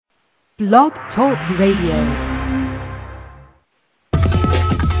Blog Talk Radio.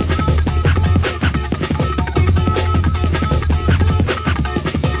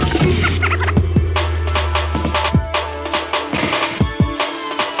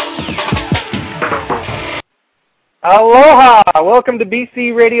 Aloha! Welcome to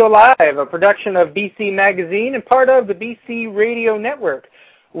BC Radio Live, a production of BC Magazine and part of the BC Radio Network.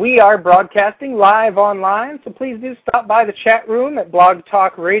 We are broadcasting live online, so please do stop by the chat room at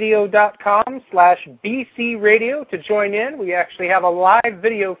blogtalkradio.com/BCRadio to join in. We actually have a live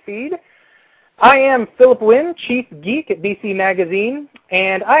video feed. I am Phillip Winn, Chief Geek at BC Magazine,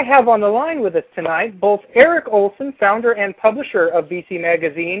 and I have on the line with us tonight both Eric Olsen, founder and publisher of BC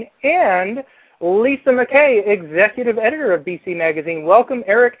Magazine, and Lisa McKay, executive editor of BC Magazine. Welcome,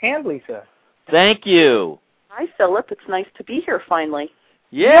 Eric and Lisa. Thank you. Hi, Philip. It's nice to be here finally.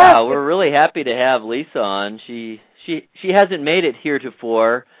 Yeah, we're really happy to have Lisa on. She hasn't made it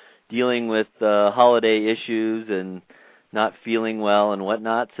heretofore, dealing with holiday issues and not feeling well and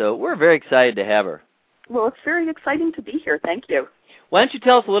whatnot, so we're very excited to have her. Well, it's very exciting to be here. Thank you. Why don't you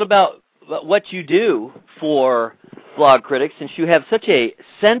tell us a little about what you do for Blog Critics, since you have such a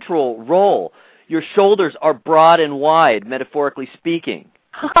central role. Your shoulders are broad and wide, metaphorically speaking.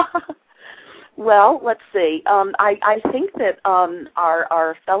 Well, let's see. I think that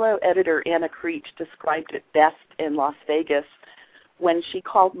our fellow editor, Anna Creech, described it best in Las Vegas when she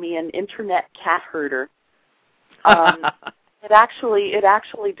called me an internet cat herder. It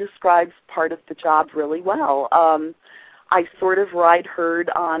actually describes part of the job really well. I sort of ride herd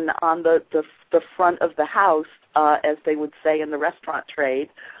on the front of the house, as they would say in the restaurant trade.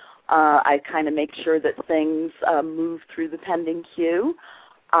 I kind of make sure that things move through the pending queue.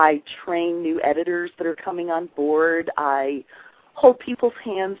 I train new editors that are coming on board. I hold people's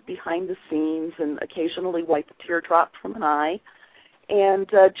hands behind the scenes and occasionally wipe a teardrop from an eye. And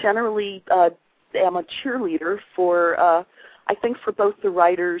generally am a cheerleader for, I think, for both the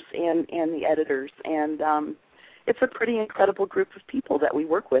writers and the editors. And it's a pretty incredible group of people that we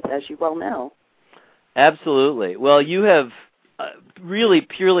work with, as you well know. Absolutely. Well, you have really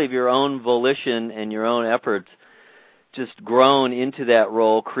purely of your own volition and your own efforts just grown into that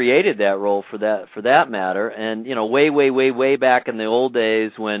role, created that role for that matter. And you know, way back in the old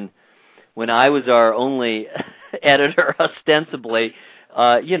days when I was our only editor, ostensibly,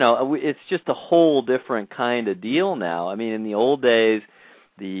 it's just a whole different kind of deal now. I mean, in the old days,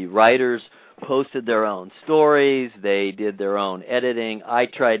 the writers posted their own stories, they did their own editing. I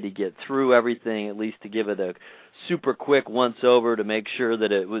tried to get through everything, at least to give it a super quick once-over to make sure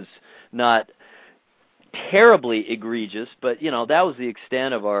that it was not terribly egregious, but, that was the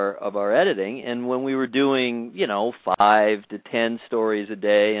extent of our editing. And when we were doing, 5 to 10 stories a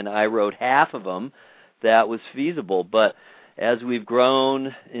day, and I wrote half of them, that was feasible. But as we've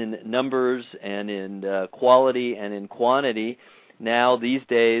grown in numbers and in quality and in quantity, now these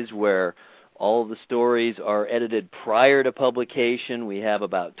days where all of the stories are edited prior to publication, we have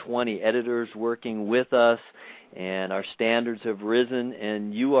about 20 editors working with us, and our standards have risen,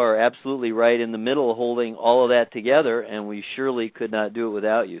 and you are absolutely right in the middle holding all of that together, and we surely could not do it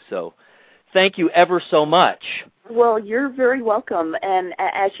without you. So thank you ever so much. Well, you're very welcome, and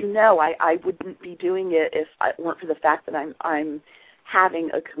as you know, I wouldn't be doing it if it weren't for the fact that I'm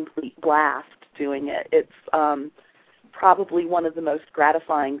having a complete blast doing it. It's probably one of the most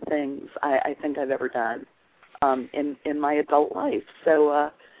gratifying things I think I've ever done in my adult life.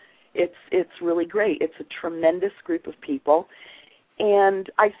 So it's really great. It's a tremendous group of people,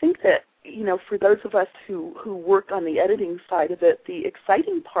 and I think that for those of us who work on the editing side of it, the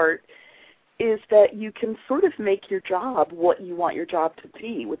exciting part is that you can sort of make your job what you want your job to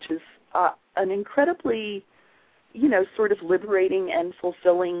be, which is an incredibly sort of liberating and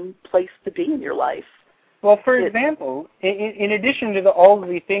fulfilling place to be in your life. Well, for example, in addition to all of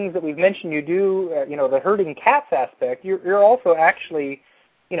the things that we've mentioned you do, the herding cats aspect, you're also actually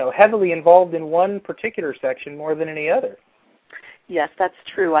heavily involved in one particular section more than any other. Yes, that's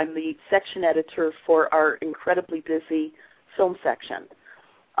true. I'm the section editor for our incredibly busy film section.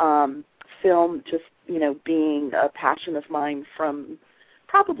 Film just, being a passion of mine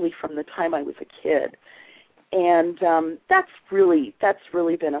probably from the time I was a kid. And that's really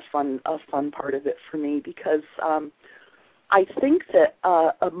been a fun part of it for me, because I think that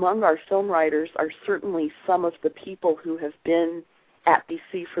among our film writers are certainly some of the people who have been at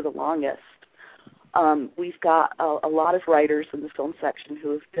BC for the longest. We've got a lot of writers in the film section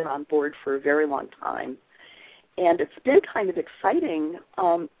who have been on board for a very long time. And it's been kind of exciting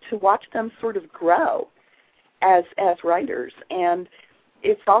to watch them sort of grow as writers. And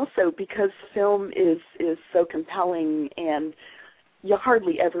it's also because film is so compelling and you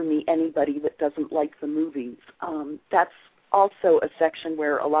hardly ever meet anybody that doesn't like the movies. That's also a section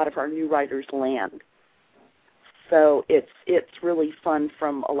where a lot of our new writers land. So it's really fun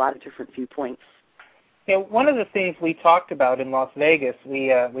from a lot of different viewpoints. You know, one of the things we talked about in Las Vegas, we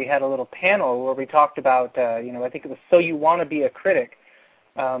had a little panel where we talked about, I think it was So You Want to Be a Critic.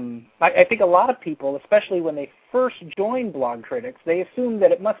 I think a lot of people, especially when they first join Blog Critics, they assume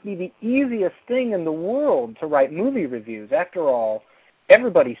that it must be the easiest thing in the world to write movie reviews. After all,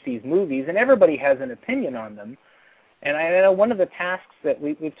 everybody sees movies and everybody has an opinion on them. And I know one of the tasks that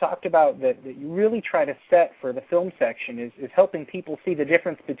we've talked about that you really try to set for the film section is helping people see the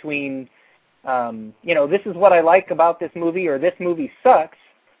difference between, this is what I like about this movie, or this movie sucks,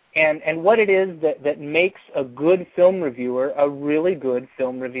 and what it is that makes a good film reviewer a really good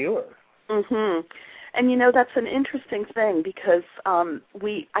film reviewer. Mm-hmm. And, that's an interesting thing because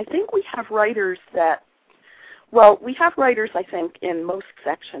I think we have writers I think, in most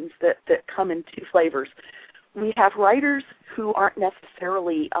sections that come in two flavors. We have writers who aren't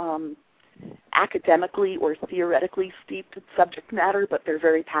necessarily academically or theoretically steeped in subject matter, but they're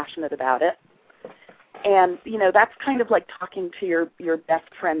very passionate about it. And, that's kind of like talking to your best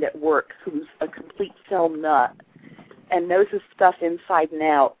friend at work who's a complete film nut and knows his stuff inside and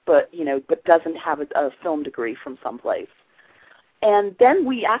out, but doesn't have a film degree from someplace. And then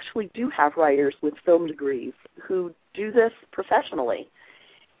we actually do have writers with film degrees who do this professionally.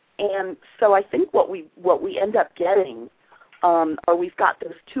 And so I think what we end up getting are we've got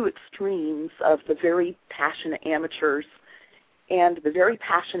those two extremes of the very passionate amateurs and the very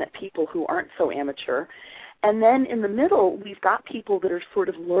passionate people who aren't so amateur. And then in the middle, we've got people that are sort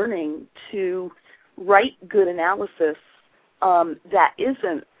of learning to write good analysis that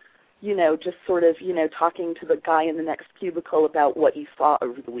isn't, just sort of, talking to the guy in the next cubicle about what you saw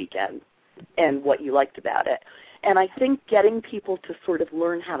over the weekend and what you liked about it. And I think getting people to sort of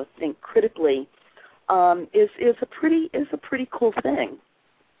learn how to think critically is a pretty cool thing.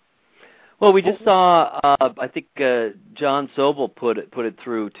 Well, we just saw, I think John Sobel put it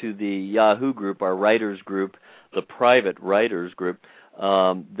through to the Yahoo group, our writers group, the private writers group,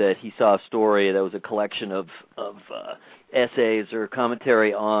 that he saw a story that was a collection of essays or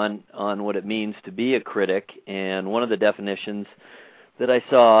commentary on what it means to be a critic, and one of the definitions that I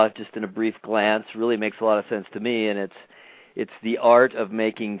saw just in a brief glance really makes a lot of sense to me, and it's the art of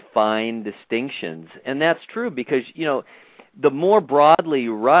making fine distinctions. And that's true because, the more broadly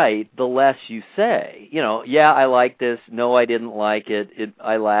you write, the less you say. Yeah, I like this. No, I didn't like it.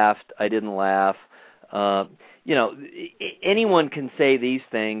 I laughed. I didn't laugh. Anyone can say these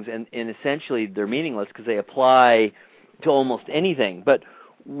things, and essentially they're meaningless because they apply to almost anything. But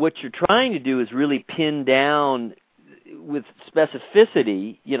what you're trying to do is really pin down with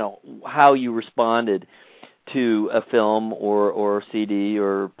specificity, how you responded to a film or CD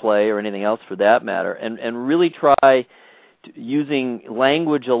or play or anything else for that matter, and really try using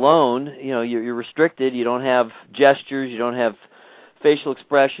language alone. You're restricted. You don't have gestures. You don't have facial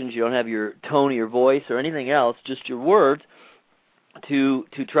expressions. You don't have your tone of your voice or anything else, just your words, to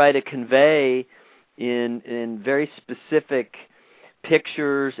try to convey in very specific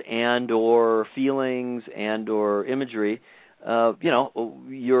pictures and or feelings and or imagery,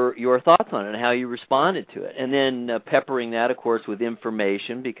 your thoughts on it and how you responded to it. And then peppering that, of course, with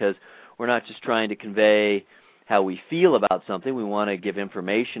information, because we're not just trying to convey how we feel about something. We want to give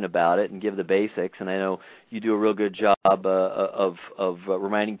information about it and give the basics. And I know you do a real good job of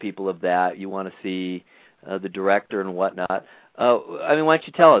reminding people of that. You want to see the director and whatnot. Why don't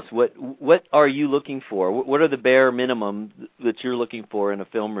you tell us, what are you looking for? What are the bare minimum that you're looking for in a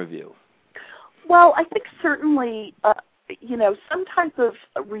film review? Well, I think certainly, some type of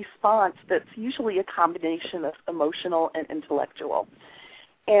response that's usually a combination of emotional and intellectual.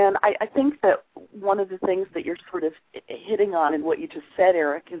 And I think that one of the things that you're sort of hitting on in what you just said,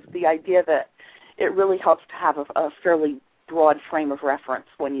 Eric, is the idea that it really helps to have a fairly broad frame of reference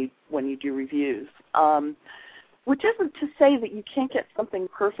when you do reviews. Which isn't to say that you can't get something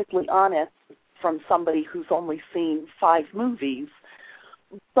perfectly honest from somebody who's only seen 5 movies,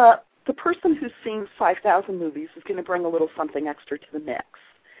 but the person who's seen 5,000 movies is going to bring a little something extra to the mix.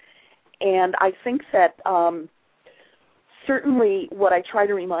 And I think that certainly what I try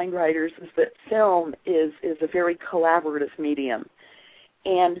to remind writers is that film is a very collaborative medium,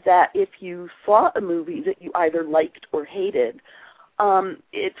 and that if you saw a movie that you either liked or hated,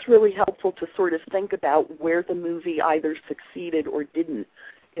 it's really helpful to sort of think about where the movie either succeeded or didn't.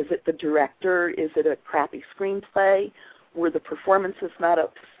 Is it the director? Is it a crappy screenplay? Were the performances not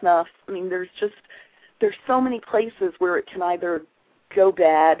up to snuff? I mean, there's so many places where it can either go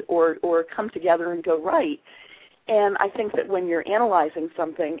bad or come together and go right. And I think that when you're analyzing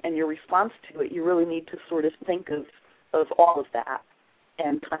something and your response to it, you really need to sort of think of all of that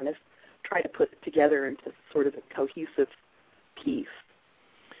and kind of try to put it together into sort of a cohesive piece.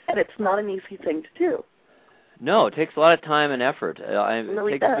 And it's not an easy thing to do. No, it takes a lot of time and effort. It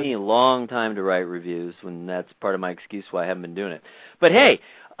really takes does. me a long time to write reviews, when that's part of my excuse why I haven't been doing it. But hey,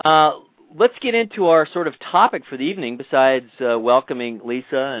 let's get into our sort of topic for the evening, besides welcoming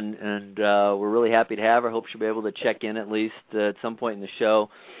Lisa, and we're really happy to have her. Hope she'll be able to check in at least at some point in the show,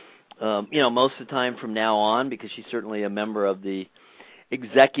 most of the time from now on, because she's certainly a member of the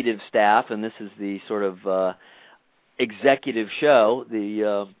executive staff, and this is the sort of executive show,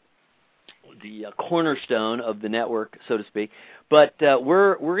 the cornerstone of the network, so to speak. But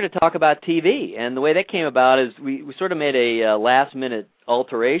we're going to talk about TV, and the way that came about is we sort of made a last-minute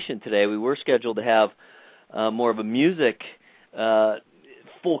alteration today. We were scheduled to have more of a music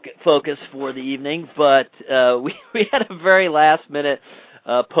focus for the evening, but we had a very last-minute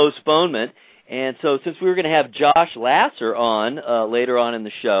postponement. And so since we were going to have Josh Lasser on later on in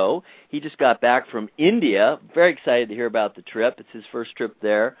the show, he just got back from India. Very excited to hear about the trip. It's his first trip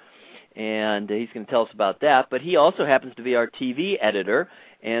there, and he's going to tell us about that. But he also happens to be our TV editor,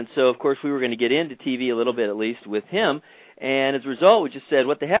 and so, of course, we were going to get into TV a little bit at least with him. And as a result, we just said,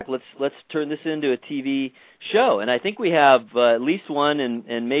 what the heck, let's turn this into a TV show. And I think we have at least one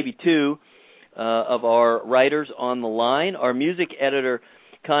and maybe two of our writers on the line. Our music editor,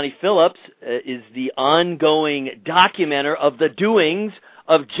 Connie Phillips, is the ongoing documenter of the doings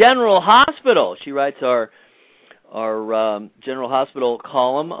of General Hospital. She writes our General Hospital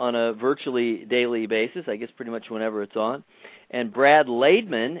column on a virtually daily basis, I guess pretty much whenever it's on. And Brad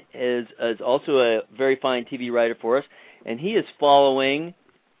Laidman is also a very fine TV writer for us, and he is following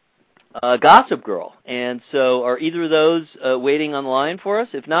Gossip Girl. And so are either of those waiting on the line for us?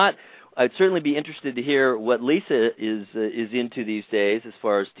 If not, I'd certainly be interested to hear what Lisa is into these days as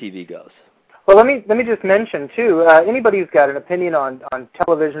far as TV goes. Well, let me just mention, too, anybody who's got an opinion on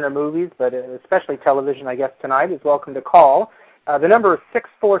television or movies, but especially television, I guess, tonight, is welcome to call. The number is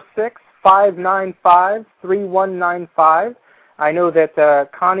 646-595-3195. I know that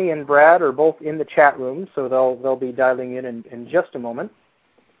Connie and Brad are both in the chat room, so they'll be dialing in just a moment.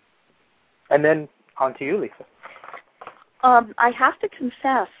 And then on to you, Lisa. I have to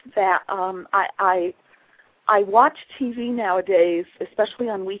confess that I watch TV nowadays, especially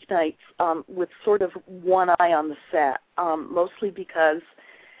on weeknights, with sort of one eye on the set, mostly because,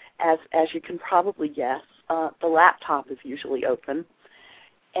 as you can probably guess, the laptop is usually open,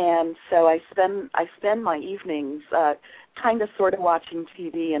 and so I spend my evenings kind of sort of watching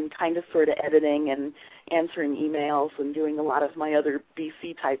TV and kind of sort of editing and answering emails and doing a lot of my other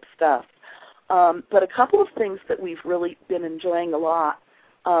BC type stuff. But a couple of things that we've really been enjoying a lot,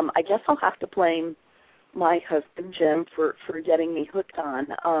 I guess I'll have to blame my husband, Jim, for getting me hooked on.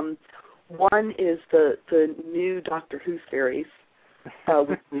 One is the new Doctor Who series,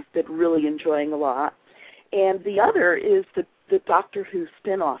 which we've been really enjoying a lot. And the other is the Doctor Who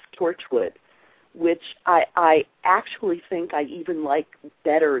spin-off, Torchwood, which I actually think I even like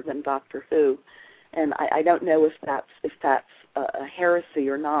better than Doctor Who. And I don't know if that's a heresy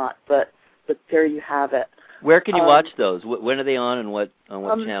or not, but there you have it. Where can you watch those? When are they on, and what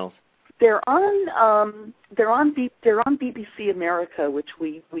channels? They're on BBC America, which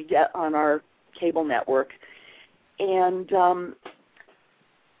we get on our cable network, and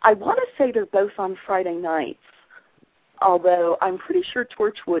I want to say they're both on Friday nights. Although I'm pretty sure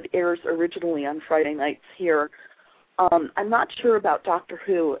Torchwood airs originally on Friday nights here. I'm not sure about Doctor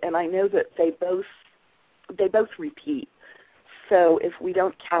Who, and I know that they both repeat. So if we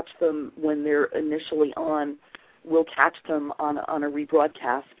don't catch them when they're initially on, we'll catch them on a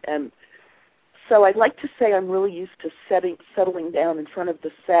rebroadcast. And so I'd like to say I'm really used to settling down in front of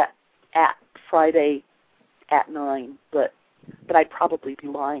the set at Friday at 9, but I'd probably be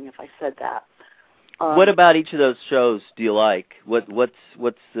lying if I said that. What about each of those shows do you like? What's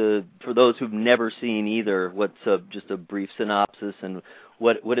the, for those who've never seen either, what's just a brief synopsis, and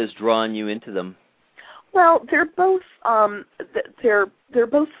what has drawn you into them? Well, they're both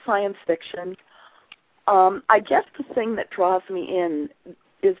science fiction. I guess the thing that draws me in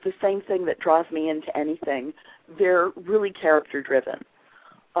is the same thing that draws me into anything. They're really character driven,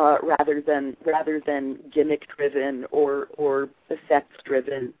 rather than gimmick driven or effects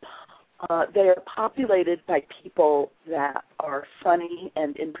driven. They are populated by people that are funny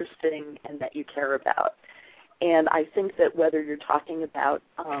and interesting and that you care about. And I think that whether you're talking about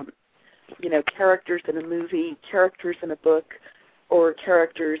characters in a movie, characters in a book, or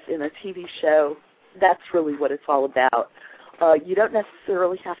characters in a TV show, that's really what it's all about. You don't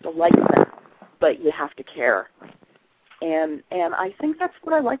necessarily have to like them, but you have to care. And I think that's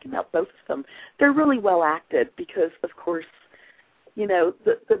what I like about both of them. They're really well acted because, of course, you know,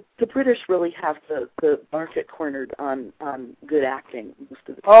 the British really have the market cornered on good acting most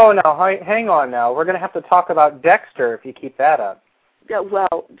of the time. Oh, no, hang on now. We're going to have to talk about Dexter if you keep that up. Yeah,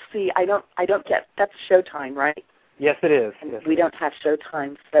 well, see, I don't get, that's Showtime, right? Yes, it is. And yes, we don't have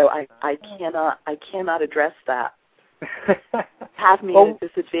Showtime, so I cannot address that. Have me at a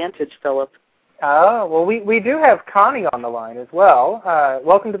disadvantage, Philip. Oh, well, we do have Connie on the line as well.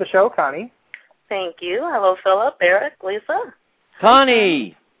 Welcome to the show, Connie. Thank you. Hello, Philip, Eric, Lisa.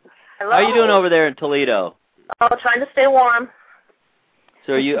 Connie! Hello. How are you doing over there in Toledo? Oh, trying to stay warm.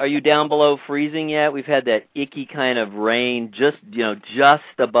 So are you down below freezing yet? We've had that icky kind of rain just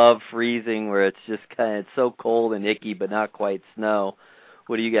above freezing where it's just it's so cold and icky but not quite snow.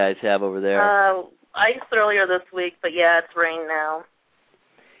 What do you guys have over there? Ice earlier this week, but yeah, it's rain now.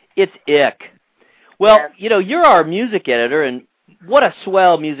 It's ick. Well, yes. You know, you're our music editor, and what a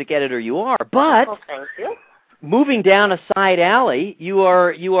swell music editor you are. But well, thank you. Moving down a side alley, you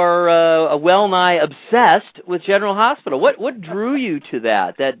are well-nigh obsessed with General Hospital. What drew you to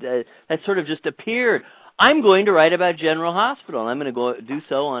that? That sort of just appeared. I'm going to write about General Hospital, and I'm going to go do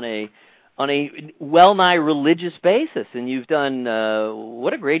so on a well-nigh religious basis. And you've done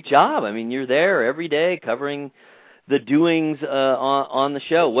what a great job. I mean, you're there every day covering the doings on the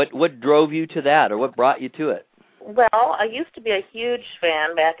show. What drove you to that, or what brought you to it? Well, I used to be a huge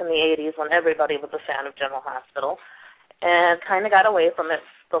fan back in the 80s when everybody was a fan of General Hospital, and kind of got away from it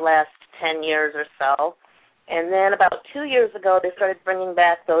the last 10 years or so. And then about 2 years ago, they started bringing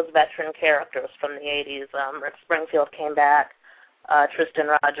back those veteran characters from the 80s. Rick Springfield came back, Tristan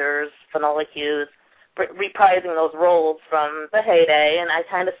Rogers, Finola Hughes, reprising those roles from the heyday, and I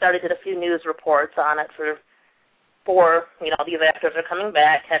kind of started did a few news reports on it for these actors are coming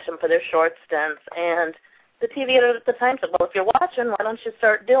back, catch them for their short stints, and the TV editor at the time said, well, if you're watching, why don't you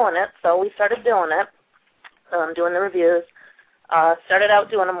start doing it? So we started doing it, doing the reviews. Started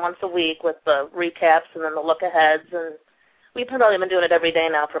out doing them once a week with the recaps and then the look-aheads, and we've probably been doing it every day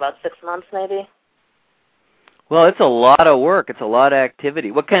now for about 6 months maybe. Well, it's a lot of work. It's a lot of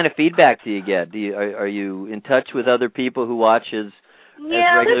activity. What kind of feedback do you get? Are you in touch with other people who watch as regularly as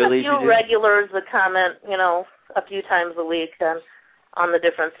you do? There's a few regulars that comment, a few times a week on the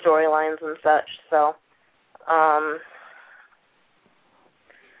different storylines and such, so...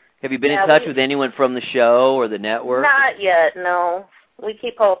 Have you been in touch with anyone from the show or the network? Not yet, no. We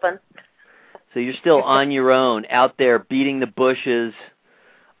keep hoping. So you're still on your own, out there beating the bushes,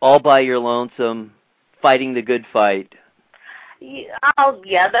 all by your lonesome, fighting the good fight. Yeah,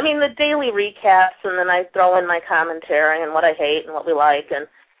 I mean, the daily recaps, and then I throw in my commentary and what I hate and what we like, and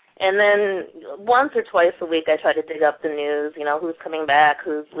then once or twice a week I try to dig up the news, who's coming back,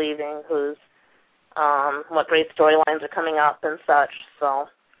 who's leaving, what great storylines are coming up and such. So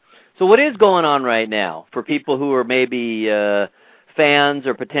what is going on right now for people who are maybe fans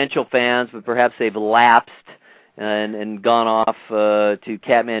or potential fans, but perhaps they've lapsed and gone off to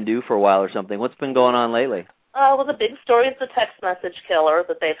Kathmandu for a while or something? What's been going on lately? Well, the big story is the text message killer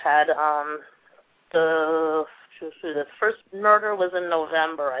that they've had. The first murder was in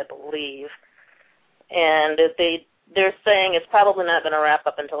November, I believe, and they're saying it's probably not going to wrap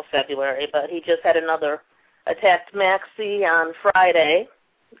up until February, but he just had another attacked Maxie on Friday,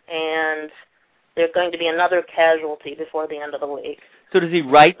 and there's going to be another casualty before the end of the week. So does he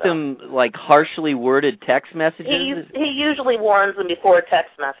write them like harshly worded text messages? He usually warns them before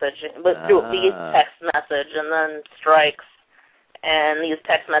text message, through the text message, and then strikes. And these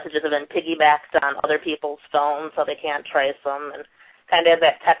text messages have been piggybacked on other people's phones, so they can't trace them, and kind of have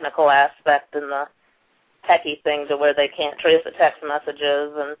that technical aspect in the techie thing to where they can't trace the text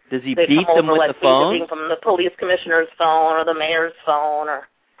messages. And does he beat them with the phone? From the police commissioner's phone or the mayor's phone, or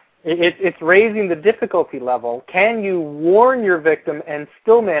it's raising the difficulty level. Can you warn your victim and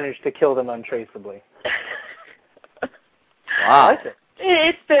still manage to kill them untraceably? Wow.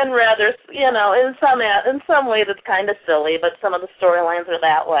 It's been rather, in some ways it's kind of silly, but some of the storylines are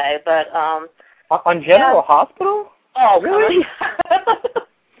that way. But on General Hospital? Oh, really?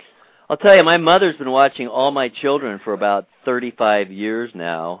 I'll tell you, my mother's been watching All My Children for about 35 years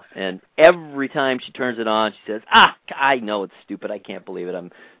now, and every time she turns it on, she says, I know it's stupid. I can't believe it.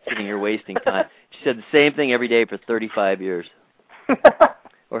 I'm sitting here wasting time. She said the same thing every day for 35 years.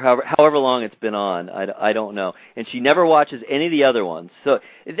 Or however long it's been on. I don't know. And she never watches any of the other ones. So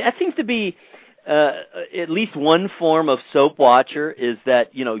that seems to be at least one form of soap watcher, is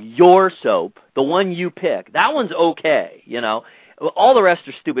that, your soap, the one you pick, that one's okay, All the rest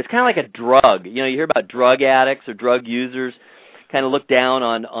are stupid. It's kind of like a drug. You hear about drug addicts or drug users kind of look down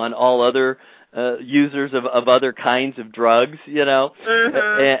on all other users of other kinds of drugs, you know.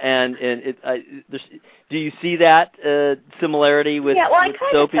 Do you see that similarity with I with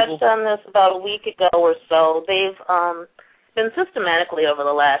kind soap of touched people? on this about a week ago or so. They've been systematically over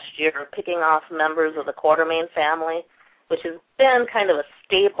the last year picking off members of the Quartermain family, which has been kind of a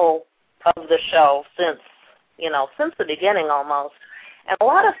staple of the show since the beginning almost. And a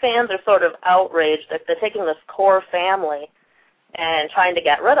lot of fans are sort of outraged that they're taking this core family and trying to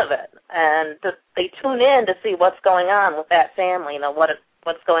get rid of it. And they tune in to see what's going on with that family,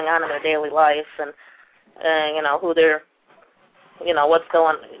 what's going on in their daily life, and who they're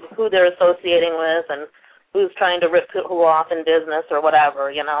associating with, and who's trying to rip who off in business or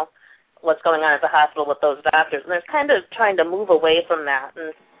whatever, what's going on at the hospital with those doctors. And they're kind of trying to move away from that.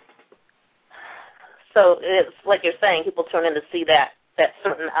 And so it's like you're saying, people tune in to see that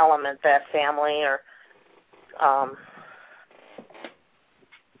certain element, that family, or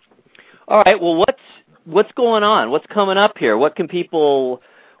All right. Well, what's going on? What's coming up here? What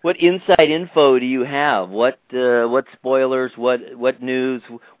inside info do you have? What spoilers? What news?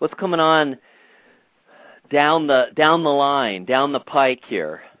 What's coming on down the line, down the pike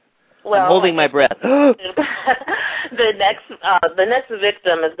here? Well, I'm holding my breath. The next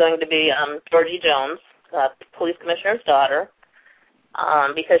victim is going to be Georgie Jones, police commissioner's daughter,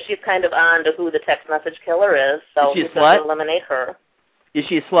 because she's kind of on to who the text message killer is. So he's going to eliminate her. Is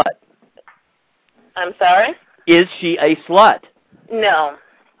she a slut? I'm sorry? Is she a slut? No.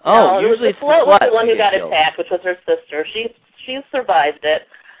 Oh, no, usually the slut was the one who got attacked, which was her sister. She survived it.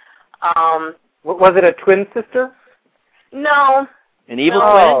 Was it a twin sister? No. An evil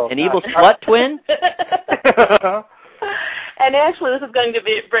twin? An evil slut twin? And actually, this is going to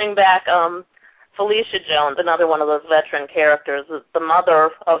bring back Felicia Jones, another one of those veteran characters. The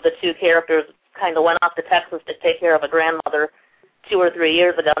mother of the two characters kind of went off to Texas to take care of a grandmother 2 or 3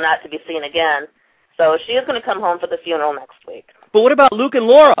 years ago, not to be seen again. So she is going to come home for the funeral next week. But what about Luke and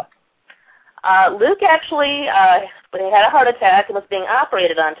Laura? Luke actually had a heart attack and was being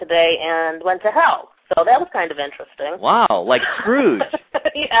operated on today and went to hell. So that was kind of interesting. Wow, like Scrooge.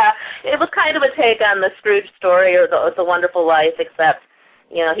 Yeah, it was kind of a take on the Scrooge story or the Wonderful Life, except,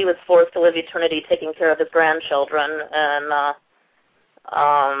 he was forced to live eternity taking care of his grandchildren, and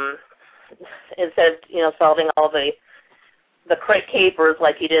instead of, solving all the capers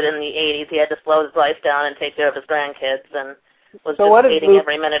like he did in the 80s, he had to slow his life down and take care of his grandkids, and was just hating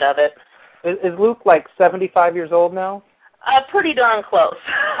every minute of it. Is Luke like 75 years old now? Pretty darn close.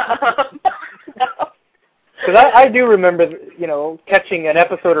 Because I do remember, catching an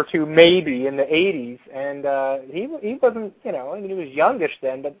episode or two maybe in the 80s, and he wasn't, he was youngish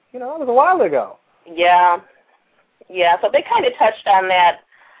then, but, that was a while ago. Yeah. Yeah, so they kind of touched on that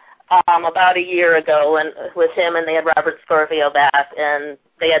about a year ago with him, and they had Robert Scorpio back, and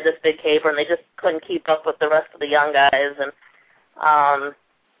they had this big caper, and they just couldn't keep up with the rest of the young guys. And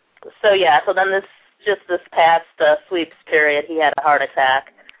so then this past sweeps period, he had a heart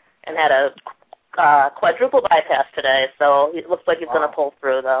attack and had a quadruple bypass today, so it looks like he's going to pull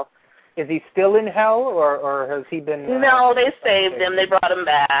through, though. Is he still in hell, or has he been... No, they saved him. They brought him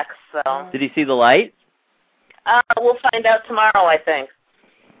back, so... Did he see the light? We'll find out tomorrow, I think.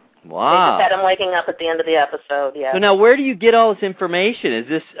 Wow. They just had him waking up at the end of the episode, yeah. So now where do you get all this information? Is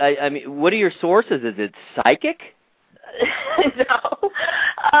this, what are your sources? Is it psychic? No.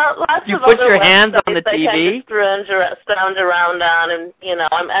 Lots you of put other your hands on the TV? I scrounge around on, and,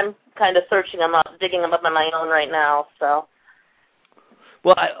 I'm kind of searching them up, digging them up on my own right now, so.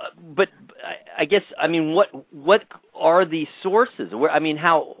 Well, I guess, what are the sources? Where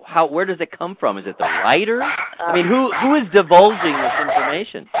where does it come from? Is it the writer? Who is divulging this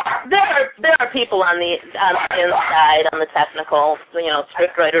information? There are people on the inside, on the technical,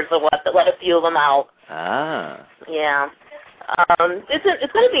 script writers or what, that let a few of them out. Ah. Yeah.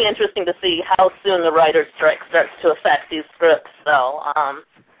 It's going to be interesting to see how soon the writer's strike starts to affect these scripts, though.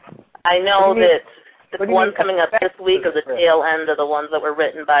 I know that the ones coming up this week are the tail end of the ones that were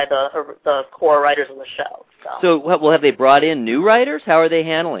written by the core writers of the show. So have they brought in new writers? How are they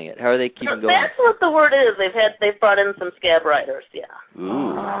handling it? How are they keeping going? That's what the word is. They've brought in some scab writers, yeah.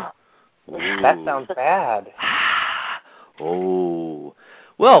 Ooh. That sounds bad. Oh.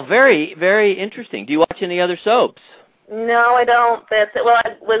 Well, very, very interesting. Do you watch any other soaps? No, I don't. That's it. Well,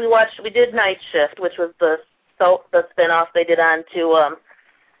 we did Night Shift, which was the spinoff they did on to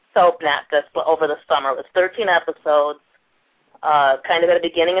SoapNet over the summer. It was 13 episodes, kind of at a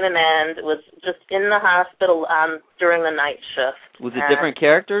beginning and an end. It was just in the hospital during the night shift. Was it different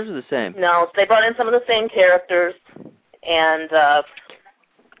characters or the same? No, they brought in some of the same characters, and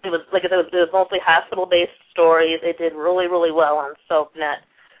it was, like I said, it was mostly hospital-based stories. They did really, really well on SoapNet.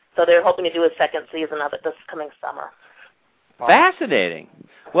 So they're hoping to do a second season of it this coming summer. Fascinating.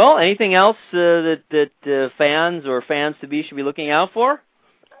 Well, anything else that fans or fans-to-be should be looking out for?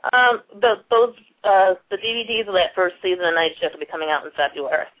 The DVDs of that first season of Night Shift will be coming out in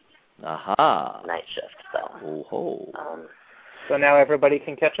February. Aha. Night Shift, so. Oh-ho. So now everybody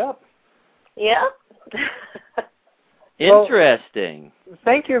can catch up. Yeah. Interesting. Well,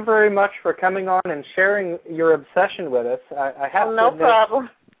 thank you very much for coming on and sharing your obsession with us. I have to admit, problem.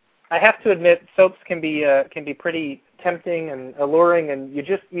 I have to admit, soaps can be pretty tempting and alluring, and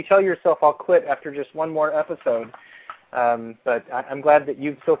you tell yourself I'll quit after just one more episode. But I'm glad that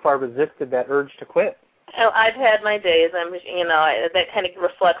you've so far resisted that urge to quit. I've had my days. That kind of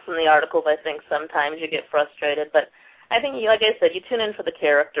reflects in the articles. I think sometimes you get frustrated, but I think, like I said, you tune in for the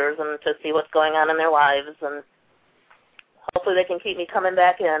characters and to see what's going on in their lives, and hopefully they can keep me coming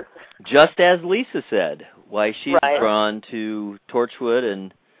back in. Just as Lisa said, why she's right. drawn to Torchwood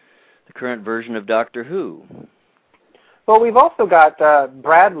and the current version of Doctor Who. Well, we've also got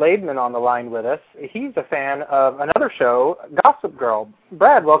Brad Laidman on the line with us. He's a fan of another show, Gossip Girl.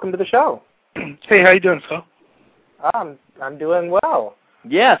 Brad, welcome to the show. Hey, how you doing, Phil? I'm doing well.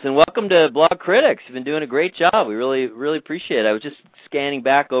 Yes, and welcome to Blog Critics. You've been doing a great job. We really appreciate it. I was just scanning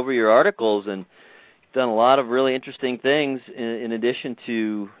back over your articles, and you've done a lot of really interesting things in addition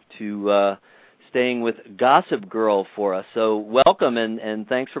to staying with Gossip Girl for us. So welcome, and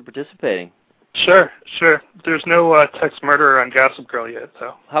thanks for participating. Sure. There's no text murderer on Gossip Girl yet,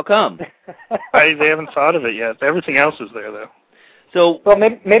 though. How come? They haven't thought of it yet. Everything else is there, though. So, well,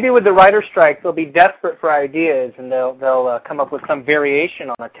 maybe with the writer's strike, they'll be desperate for ideas, and they'll come up with some variation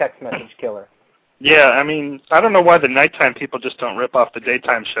on a text message killer. Yeah, I mean, I don't know why the nighttime people just don't rip off the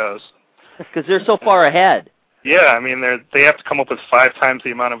daytime shows. Because they're so far ahead. Yeah, I mean, they have to come up with 5 times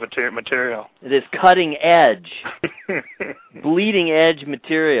the amount of material. It is cutting edge, bleeding edge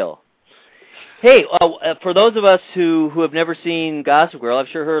material. Hey, for those of us who have never seen Gossip Girl, I've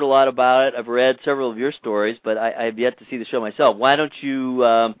sure heard a lot about it. I've read several of your stories, but I've yet to see the show myself. Why don't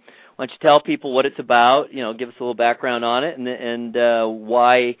you tell people what it's about? Give us a little background on it, and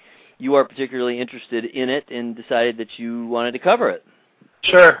why you are particularly interested in it and decided that you wanted to cover it.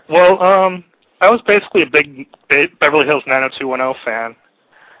 Sure. Well, I was basically a big Beverly Hills 90210 fan.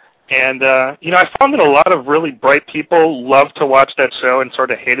 And, I found that a lot of really bright people loved to watch that show and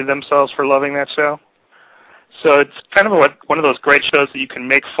sort of hated themselves for loving that show. So it's kind of one of those great shows that you can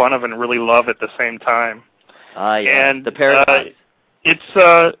make fun of and really love at the same time. Yeah, and the Paradise.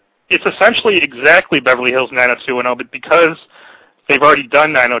 It's essentially exactly Beverly Hills 90210, but because they've already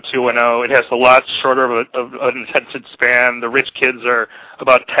done 90210, it has a lot shorter of an attention span. The rich kids are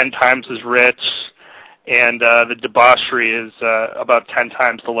about 10 times as rich. And the debauchery is about 10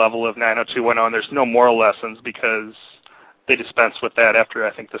 times the level of 90210, and there's no moral lessons because they dispense with that after,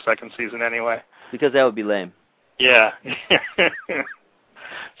 I think, the second season anyway. Because that would be lame. Yeah.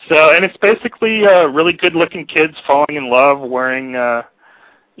 So, and it's basically really good-looking kids falling in love, wearing,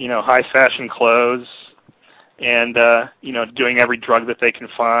 high-fashion clothes, and, doing every drug that they can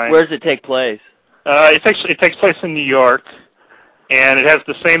find. Where does it take place? It takes place in New York. And it has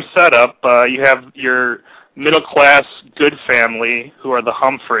the same setup. You have your middle-class good family, who are the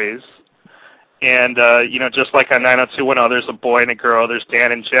Humphreys. And, just like on 90210, there's a boy and a girl. There's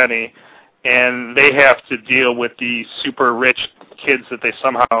Dan and Jenny. And they have to deal with the super rich kids that they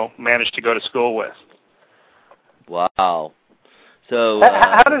somehow managed to go to school with. Wow. So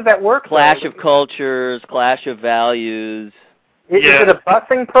how does that work? Clash of cultures, clash of values. Is it a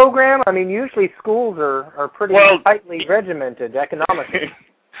busing program? I mean, usually schools are pretty tightly regimented economically.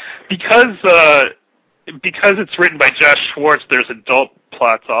 Because it's written by Josh Schwartz, there's adult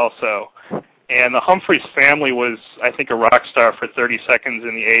plots also. And the Humphreys family was, I think, a rock star for 30 seconds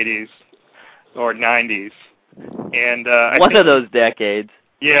in the 80s or 90s. And one of those decades.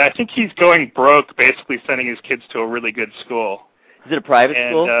 Yeah, I think he's going broke, basically sending his kids to a really good school. Is it a private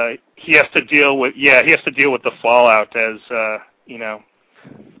school? And he has to deal with the fallout as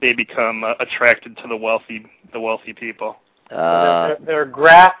they become attracted to the wealthy people. They're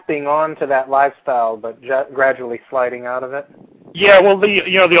grasping onto that lifestyle, but gradually sliding out of it. Yeah, well,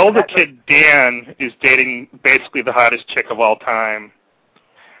 the older kid Dan is dating basically the hottest chick of all time,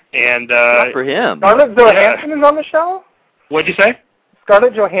 and good for him. Scarlett Johansson is on the show. What'd you say?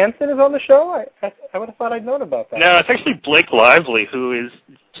 Scarlett Johansson is on the show. I would have thought I'd known about that. No, it's actually Blake Lively, who is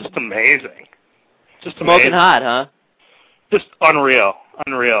just amazing. Smoking hot, huh? Just unreal.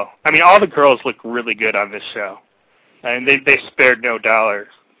 I mean, all the girls look really good on this show. I mean, they spared no dollar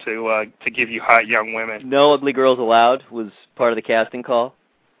to give you hot young women. No ugly girls allowed was part of the casting call?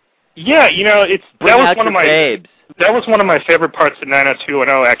 Bring was one out of my babes. That was one of my favorite parts of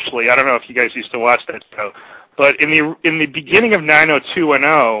 90210. Actually, I don't know if you guys used to watch that show, but in the beginning of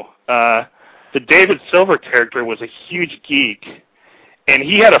 90210, the David Silver character was a huge geek, and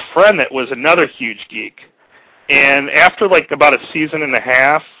he had a friend that was another huge geek. And after about a season and a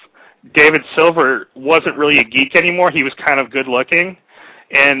half, David Silver wasn't really a geek anymore. He was kind of good looking.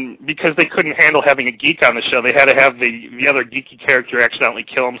 And because they couldn't handle having a geek on the show, they had to have the other geeky character accidentally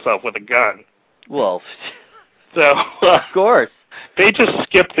kill himself with a gun. Well, so of course. They just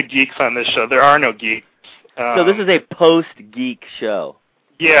skipped the geeks on this show. There are no geeks. So this is a post-geek show.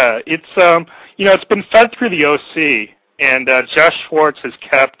 Yeah, it's it's been fed through the OC, and Josh Schwartz has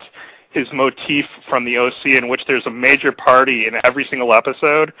kept his motif from the OC, in which there's a major party in every single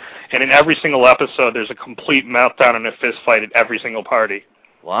episode, and in every single episode there's a complete meltdown and a fist fight at every single party.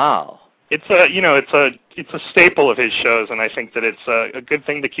 Wow. It's a staple of his shows, and I think that it's a good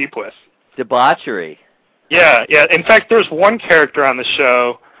thing to keep with. Debauchery. Yeah. In fact, there's one character on the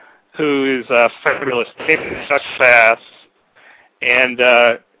show who is fabulous. His name is Chuck Bass, and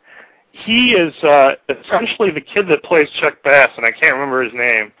he is essentially the kid that plays Chuck Bass, and I can't remember his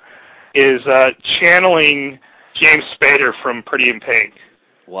name, is channeling James Spader from Pretty in Pink.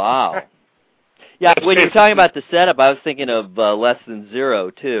 Wow. Yeah, when you're talking about the setup, I was thinking of Less Than Zero,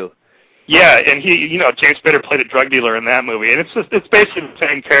 too. Yeah, and James Spader played a drug dealer in that movie, and it's basically the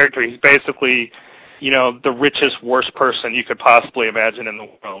same character. He's basically, the richest, worst person you could possibly imagine in the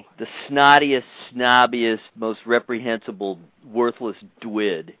world. The snottiest, snobbiest, most reprehensible, worthless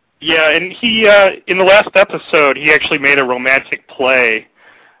dwid. Yeah, and he, in the last episode, he actually made a romantic play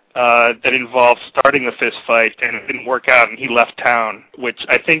that involved starting the fist fight, and it didn't work out, and he left town, which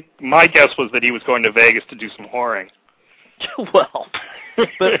I think my guess was that he was going to Vegas to do some whoring. Well,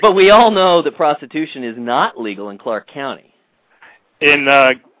 but we all know that prostitution is not legal in Clark County. In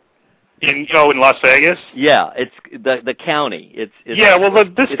Las Vegas? Yeah, it's the county. It's this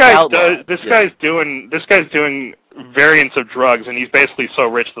guy's doing variants of drugs, and he's basically so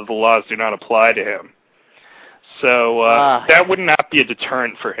rich that the laws do not apply to him. So that would not be a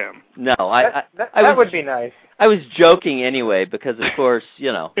deterrent for him. No, that would be nice. I was joking anyway, because of course,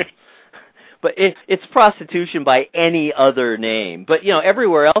 but it's prostitution by any other name. But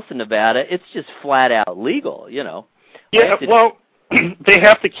everywhere else in Nevada, it's just flat out legal. Yeah, well, they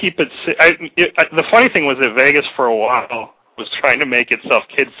have to keep it. The funny thing was that Vegas for a while was trying to make itself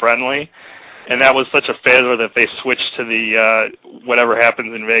kid friendly, and that was such a failure that they switched to the whatever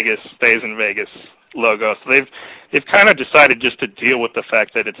happens in Vegas stays in Vegas logo. So they've kind of decided just to deal with the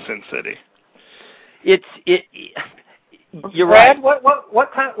fact that it's Sin City. You're Brad, right.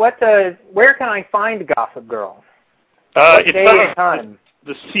 Where can I find Gossip Girl? It's day and time?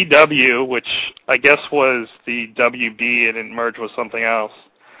 The CW, which I guess was the WB, and it merged with something else.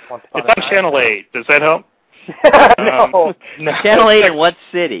 It's on Channel 8. Does that help? No. Channel 8 in what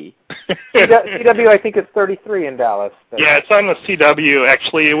city? CW, I think it's 33 in Dallas. Yeah, it's on the CW.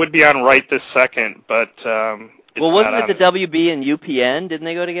 Actually, it would be on right this second, but wasn't it the WB and UPN? Didn't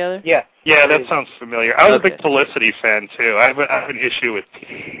they go together? Yeah. Yeah, that sounds familiar. I was a big Felicity fan, too. I have an issue with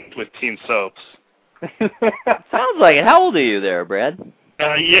teen soaps. Sounds like it. How old are you there, Brad?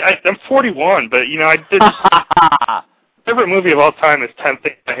 I'm 41, but, I did... favorite movie of all time is 10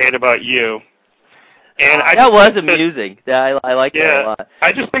 Things I Hate About You. And that was amusing. I like that a lot.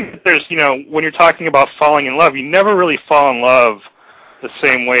 I just think that there's, when you're talking about falling in love, you never really fall in love the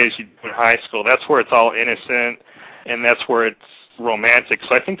same way as you do in high school. That's where it's all innocent, and that's where it's romantic.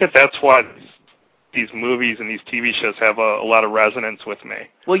 So I think that's why these movies and these TV shows have a lot of resonance with me.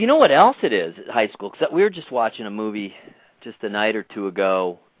 Well, you know what else it is at high school? Because we were just watching a movie just a night or two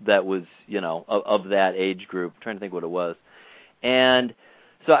ago that was, of that age group. I'm trying to think what it was. And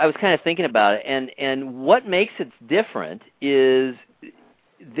so I was kind of thinking about it, and what makes it different is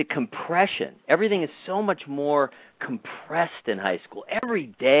the compression. Everything is so much more compressed in high school.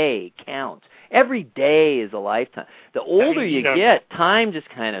 Every day counts. Every day is a lifetime. The older you get, time just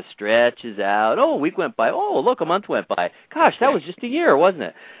kind of stretches out. Oh, a week went by. Oh, look, a month went by. Gosh, that was just a year, wasn't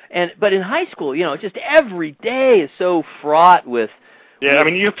it? But in high school, just every day is so fraught with... Yeah,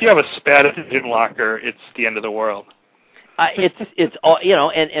 if you have a spat at the gym locker, it's the end of the world. It's all,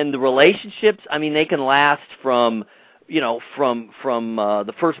 and the relationships, they can last from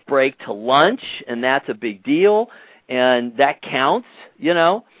the first break to lunch, and that's a big deal, and that counts,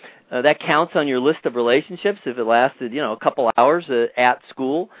 that counts on your list of relationships if it lasted, a couple hours at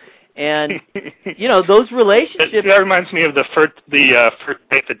school, and, those relationships... That reminds me of the first date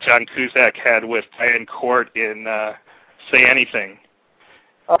that John Cusack had with Diane Court in Say Anything.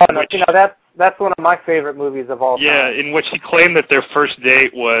 Oh, no, that's one of my favorite movies of all time. Yeah, in which he claimed that their first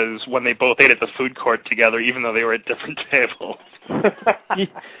date was when they both ate at the food court together, even though they were at different tables.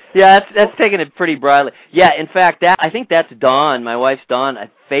 Yeah, that's taking it pretty broadly. Yeah, in fact, I think that's Dawn, my wife's Dawn, a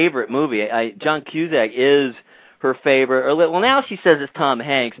favorite movie. John Cusack is her favorite. Well, now she says it's Tom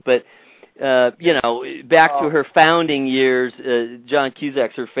Hanks, but back to her founding years, John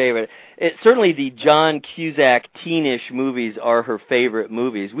Cusack's her favorite. Certainly the John Cusack teenish movies are her favorite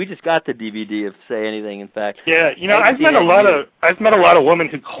movies. We just got the DVD of Say Anything, in fact. Yeah, I've met a lot of women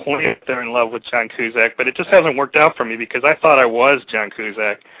who claim they're in love with John Cusack, but it just hasn't worked out for me because I thought I was John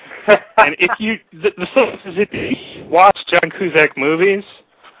Cusack. And if you watch John Cusack movies,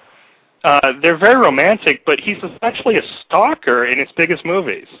 they're very romantic, but he's essentially a stalker in his biggest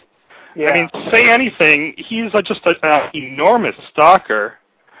movies. Yeah. I mean, Say Anything, he's just an enormous stalker.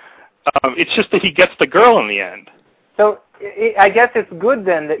 It's just that he gets the girl in the end. So I guess it's good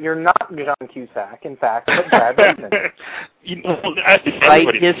then that you're not John Cusack, in fact, but Brad Benson. I think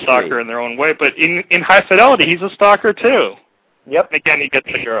everybody's a stalker in their own way, but in High Fidelity, he's a stalker too. Yep. And again, he gets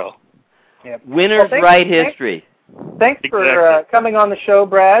the girl. Yep. Winner's right history. Thanks for coming on the show,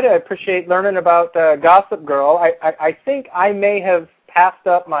 Brad. I appreciate learning about Gossip Girl. I think I may have passed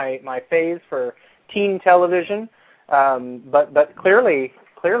up my phase for teen television, but clearly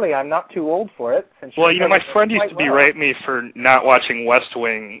I'm not too old for it. Well, my friend used to berate me for not watching West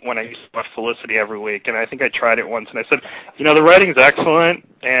Wing when I used to watch Felicity every week, and I think I tried it once, and I said, the writing's excellent,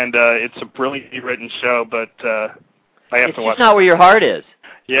 and it's a brilliantly written show, but I have to watch it. It's just not where your heart is.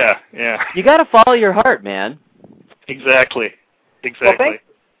 Yeah. You got to follow your heart, man. Exactly. Well,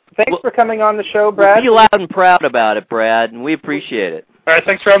 thanks for coming on the show, Brad. We'll be loud and proud about it, Brad, and we appreciate it. All right,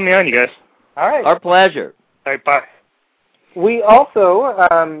 thanks for having me on, you guys. All right. Our pleasure. All right, bye. We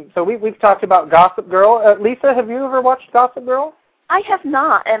also, we've talked about Gossip Girl. Lisa, have you ever watched Gossip Girl? I have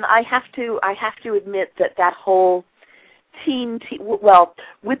not, and I have to admit that whole well,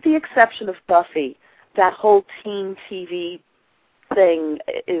 with the exception of Buffy, that whole teen TV thing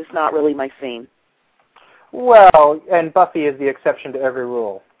is not really my scene. Well, and Buffy is the exception to every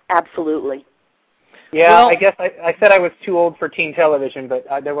rule. Absolutely. Yeah, well, I guess I said I was too old for teen television, but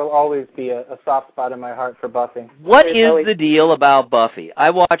there will always be a soft spot in my heart for Buffy. What is the deal about Buffy?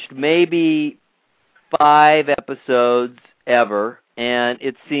 I watched maybe 5 episodes ever, and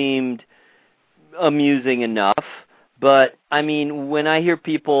it seemed amusing enough. But, I mean, when I hear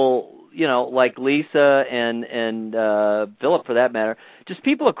people, like Lisa and Phillip, for that matter, just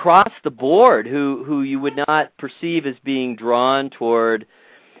people across the board who you would not perceive as being drawn toward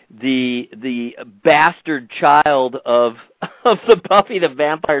the bastard child of the Buffy the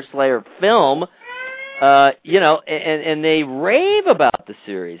Vampire Slayer film, and they rave about the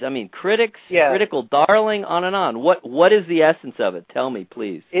series. I mean, critical darling, on and on. What is the essence of it? Tell me,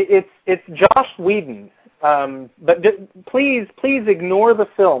 please. It's Joss Whedon. But please ignore the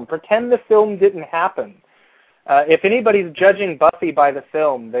film. Pretend the film didn't happen. If anybody's judging Buffy by the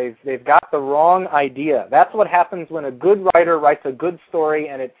film, they've got the wrong idea. That's what happens when a good writer writes a good story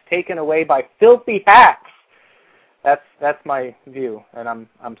and it's taken away by filthy hacks. That's my view, and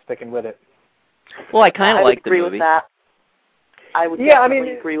I'm sticking with it. Well, I kind of like the movie. I would agree with that. I would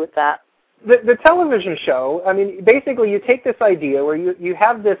definitely agree with that. The television show, I mean, basically you take this idea where you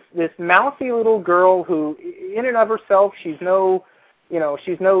have this mousy little girl who, in and of herself, she's no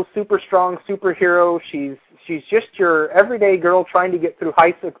super strong superhero. She's just your everyday girl trying to get through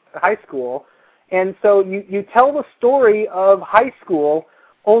high school. And so you tell the story of high school,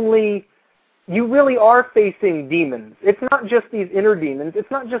 only you really are facing demons. It's not just these inner demons. It's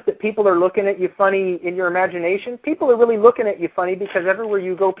not just that people are looking at you funny in your imagination. People are really looking at you funny because everywhere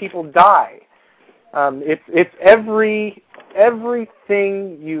you go, people die. It's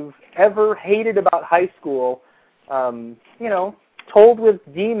everything you've ever hated about high school, told with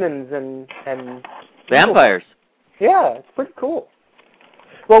demons and vampires. Yeah, it's pretty cool.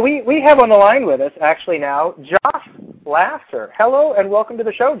 Well, we have on the line with us, actually now, Josh Lasser. Hello, and welcome to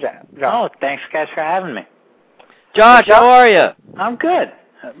the show, Josh. Oh, thanks, guys, for having me. Josh, how are you? I'm good.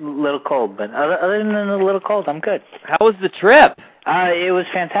 A little cold, but other than a little cold, I'm good. How was the trip? It was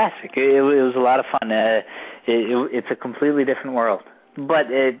fantastic. It was a lot of fun. It's a completely different world. But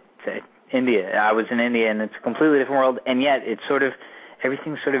it's India. I was in India, and it's a completely different world, and yet it's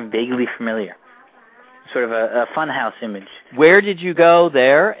everything's sort of vaguely familiar. Sort of a funhouse image. Where did you go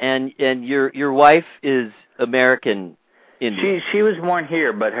there? And your wife is American Indian. She was born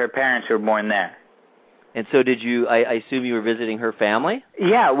here, but her parents were born there. And so did you? I assume you were visiting her family?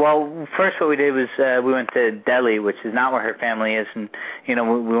 Yeah. Well, first what we did was we went to Delhi, which is not where her family is, and we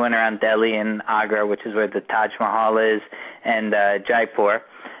went around Delhi and Agra, which is where the Taj Mahal is, and Jaipur.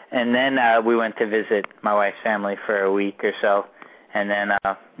 And then we went to visit my wife's family for a week or so, and then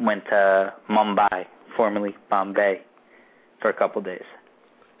went to Mumbai, formerly Bombay, for a couple days.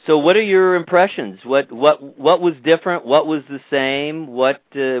 So what are your impressions? What was different? What was the same?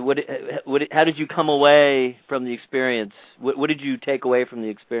 How did you come away from the experience? What did you take away from the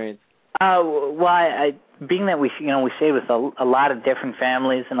experience? Well, being that we stayed with a lot of different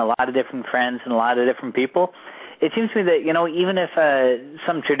families and a lot of different friends and a lot of different people, it seems to me that, even if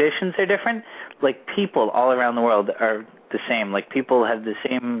some traditions are different, like people all around the world are the same. Like people have the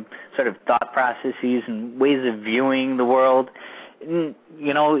same sort of thought processes and ways of viewing the world.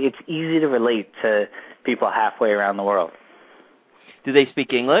 It's easy to relate to people halfway around the world. Do they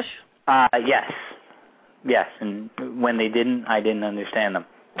speak English? Yes. Yes, and when they didn't, I didn't understand them.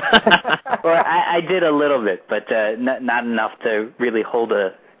 Or I did a little bit, but not enough to really hold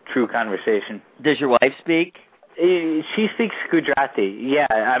a true conversation. Does your wife speak? She speaks Gujarati. Yeah,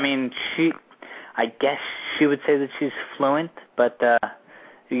 I mean, I guess she would say that she's fluent, but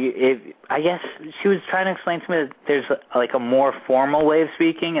I guess she was trying to explain to me that there's like a more formal way of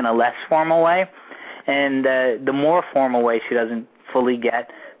speaking and a less formal way, and the more formal way she doesn't fully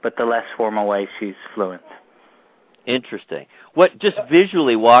get, but the less formal way she's fluent. Interesting. What, just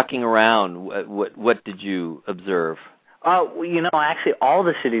visually walking around, what did you observe? Actually, all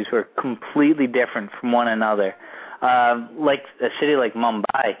the cities were completely different from one another. Like a city like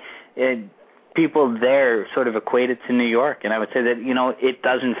Mumbai, people there sort of equate it to New York, and I would say that, it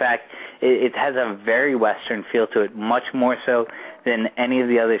does, in fact, it has a very Western feel to it, much more so than any of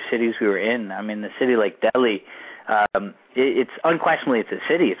the other cities we were in. I mean, the city like Delhi, it's unquestionably, it's a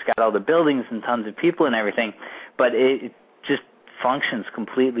city. It's got all the buildings and tons of people and everything, but it just functions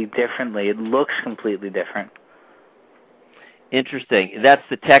completely differently. It looks completely different. Interesting. That's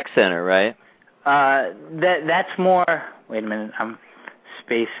the tech center, right? That's more. Wait a minute. I'm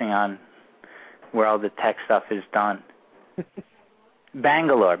spacing on where all the tech stuff is done.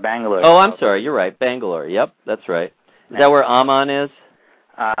 Bangalore. Oh, I'm sorry. You're right. Bangalore. Yep, that's right. Is that where Aman is?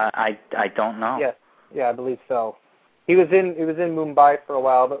 I don't know. Yes. Yeah, I believe so. He was in Mumbai for a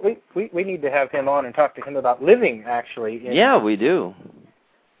while, but we need to have him on and talk to him about living, actually. Yeah, we do.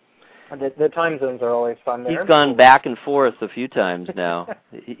 The time zones are always fun there. He's gone back and forth a few times now.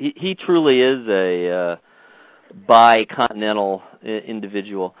 He truly is a bi-continental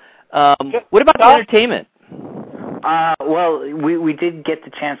individual. What about entertainment? Well, we did get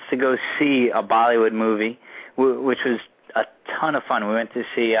the chance to go see a Bollywood movie, which was a ton of fun. We went to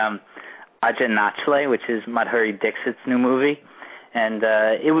see Aja Nachle, which is Madhuri Dixit's new movie, and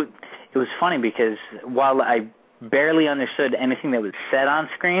it was funny because while I barely understood anything that was said on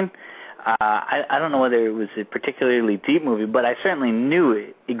screen, I don't know whether it was a particularly deep movie, but I certainly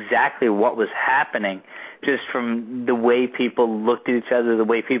knew exactly what was happening just from the way people looked at each other, the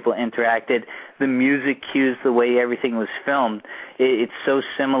way people interacted, the music cues, the way everything was filmed. It's so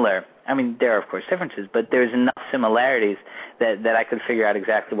similar. I mean, there are, of course, differences, but there's enough similarities that I could figure out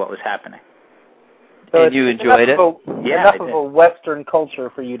exactly what was happening. So and you enjoyed it? Yeah, enough of a Western culture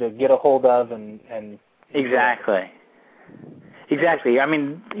for you to get a hold of and Exactly. Exactly. I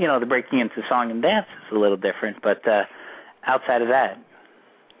mean, the breaking into song and dance is a little different, but outside of that.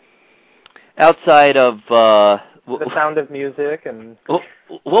 Outside of... the Sound of Music and...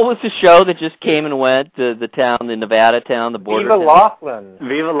 What was the show that just came and went, the Nevada town, the border Viva town? Laughlin.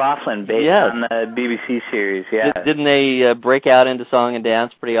 Viva Laughlin, based on the BBC series, yeah. Didn't they break out into song and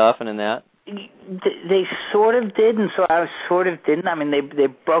dance pretty often in that? They sort of did, and so I sort of didn't. I mean, they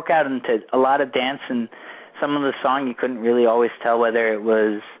broke out into a lot of dance, and some of the song you couldn't really always tell whether it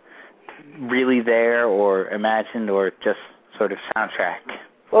was really there or imagined or just sort of soundtrack.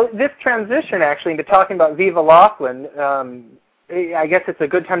 Well, this transition, actually, into talking about Viva Laughlin, I guess it's a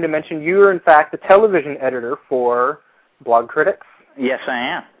good time to mention you're, in fact, the television editor for Blog Critics. Yes, I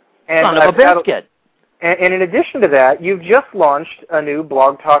am. And son of a biscuit. And in addition to that, you've just launched a new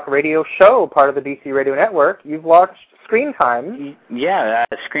Blog Talk radio show, part of the BC Radio Network. You've launched Screen Time. Yeah,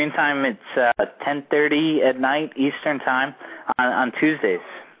 Screen Time, it's 10:30 at night Eastern Time on Tuesdays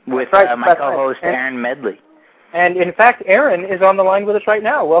with my co-host, Aaron Medley. And, in fact, Aaron is on the line with us right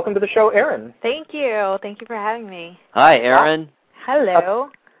now. Welcome to the show, Aaron. Thank you. Thank you for having me. Hi, Aaron. Hello.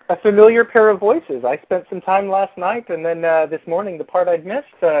 A familiar pair of voices. I spent some time last night and then this morning, the part I'd missed,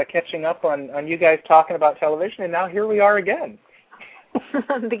 catching up on you guys talking about television, and now here we are again.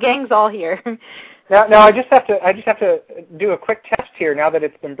 The gang's all here. Now I just have to do a quick test here now that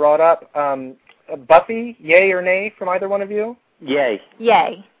it's been brought up. Buffy, yay or nay from either one of you? Yay.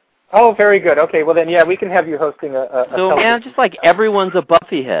 Yay. Oh, very good. Okay, well then, yeah, we can have you hosting a so, man, just like everyone's a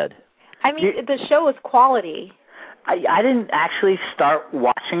Buffy head. I mean, the show is quality. I didn't actually start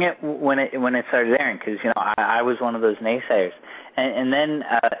watching it when it started airing because I was one of those naysayers, and then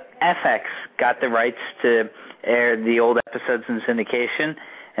FX got the rights to air the old episodes in syndication,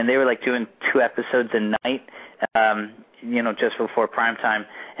 and they were like doing 2 episodes a night, just before prime time,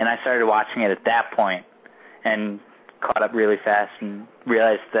 and I started watching it at that point, and caught up really fast and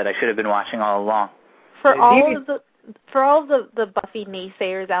realized that I should have been watching all along. For all of the Buffy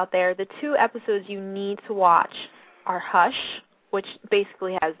naysayers out there, the 2 episodes you need to watch are Hush, which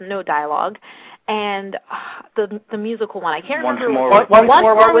basically has no dialogue, and the musical one. I can't remember. Once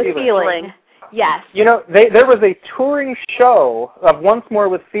More with Feeling. Yes. There was a touring show of Once More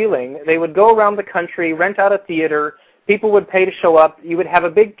with Feeling. They would go around the country, rent out a theater. People would pay to show up. You would have a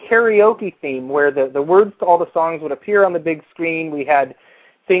big karaoke theme where the words to all the songs would appear on the big screen. We had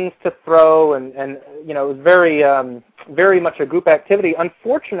things to throw, and it was very very much a group activity.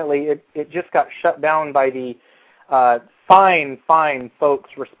 Unfortunately, it just got shut down by the fine folks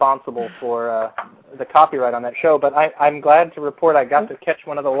responsible for the copyright on that show. But I'm glad to report I got to catch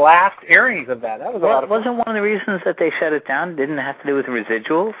one of the last airings of that. That was a lot of fun. Wasn't one of the reasons that they shut it down didn't have to do with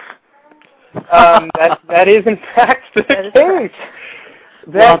residuals? That is in fact the case.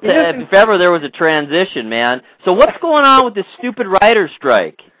 If ever there was a transition, man. So what's going on with this stupid writer's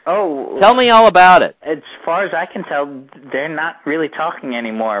strike? Oh, tell me all about it. As far as I can tell, they're not really talking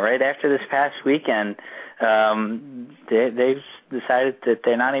anymore. Right after this past weekend, they've decided that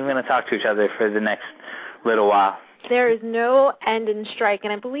they're not even going to talk to each other for the next little while. There is no end in strike,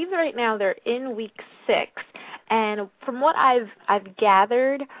 and I believe right now they're in week 6. And from what I've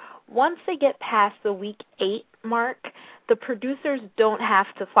gathered, once they get past the week 8 mark, the producers don't have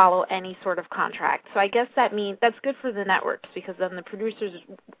to follow any sort of contract. So I guess that means that's good for the networks because then the producers,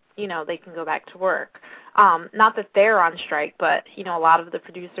 they can go back to work. Not that they're on strike, but a lot of the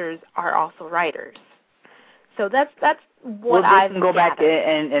producers are also writers. So that's what I've gathered. They can go back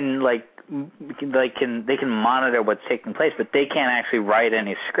and they can monitor what's taking place, but they can't actually write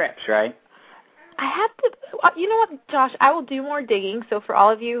any scripts, right? I have to, you know what, Josh, I will do more digging, so for all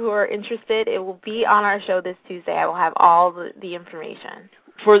of you who are interested, it will be on our show this Tuesday. I will have all the information.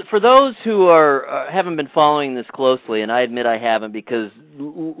 For those who haven't been following this closely, and I admit I haven't because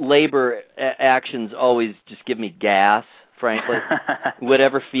labor actions always just give me gas, frankly,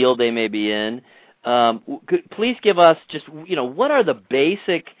 whatever field they may be in. Please give us just, what are the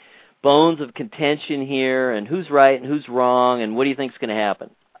basic bones of contention here, and who's right and who's wrong, and what do you think is going to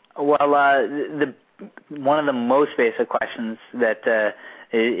happen? Well, one of the most basic questions that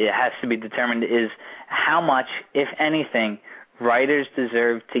it has to be determined is how much, if anything, writers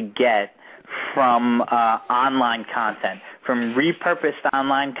deserve to get from online content, from repurposed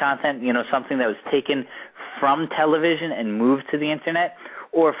online content, something that was taken from television and moved to the Internet,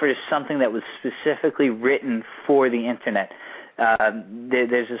 or for something that was specifically written for the Internet.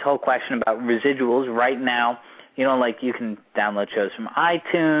 There's this whole question about residuals right now. You can download shows from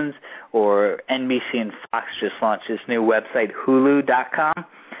iTunes, or NBC and Fox just launched this new website, Hulu.com.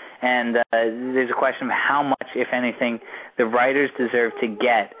 And there's a question of how much, if anything, the writers deserve to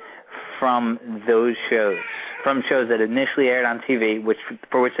get from those shows, from shows that initially aired on TV,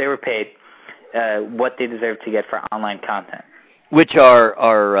 for which they were paid, what they deserve to get for online content. Which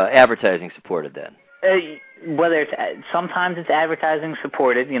are advertising supported then? Whether sometimes it's advertising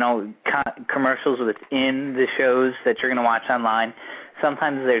supported, commercials within the shows that you're going to watch online.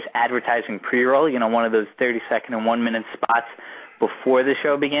 Sometimes there's advertising pre-roll, one of those 30-second and 1-minute spots before the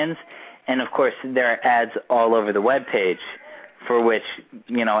show begins. And, of course, there are ads all over the web page for which,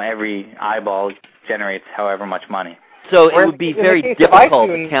 every eyeball generates however much money. So it would be very difficult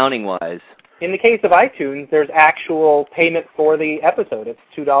accounting-wise. In the case of iTunes, there's actual payment for the episode. It's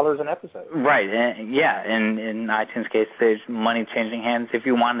 $2 an episode. Right. Yeah. In iTunes' case, there's money changing hands if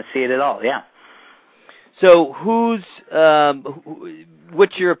you want to see it at all. Yeah. So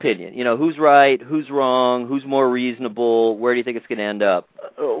what's your opinion? Who's right, who's wrong, who's more reasonable? Where do you think it's going to end up?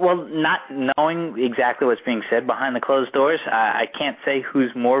 Well, not knowing exactly what's being said behind the closed doors, I can't say who's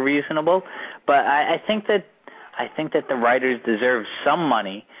more reasonable. But I think that the writers deserve some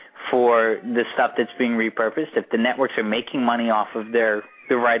money for the stuff that's being repurposed. If the networks are making money off of the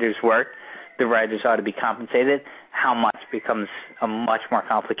writers' work, the writers ought to be compensated. How much becomes a much more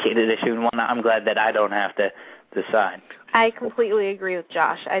complicated issue, and one I'm glad that I don't have to decide. I completely agree with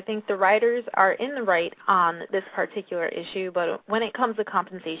Josh. I think the writers are in the right on this particular issue, but when it comes to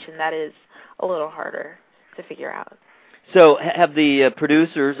compensation, that is a little harder to figure out. So have the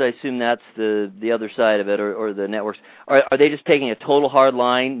producers, I assume that's the other side of it, or the networks, are they just taking a total hard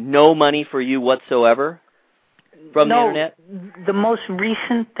line, no money for you whatsoever from the Internet? The most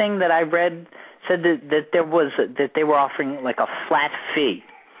recent thing that I read said that they were offering like a flat fee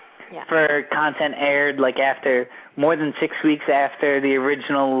for content aired like after more than 6 weeks after the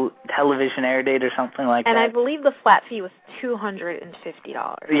original television air date or something like that. And I believe the flat fee was $250.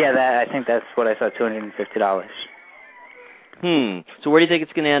 Yeah, I think that's what I saw, $250. So where do you think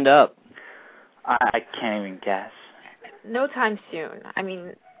it's going to end up? I can't even guess. No time soon. I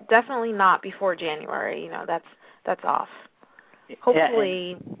mean, definitely not before January. That's off.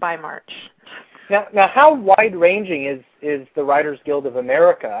 Hopefully by March. Now, how wide-ranging is the Writers Guild of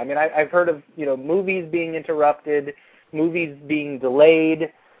America? I mean, I've heard of movies being interrupted, movies being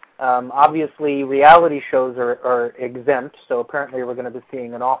delayed. Obviously, reality shows are exempt, so apparently we're going to be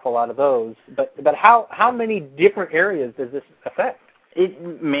seeing an awful lot of those. But how many different areas does this affect?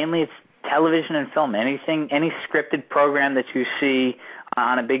 Mainly it's television and film. Any scripted program that you see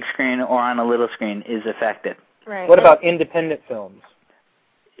on a big screen or on a little screen is affected. Right. What about independent films?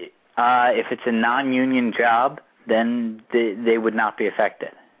 If it's a non-union job, then they would not be affected.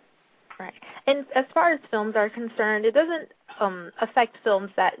 Right. And as far as films are concerned, it doesn't affect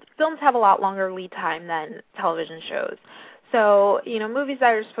films have a lot longer lead time than television shows. So, movies that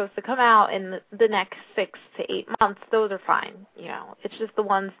are supposed to come out in the next 6 to 8 months, those are fine. It's just the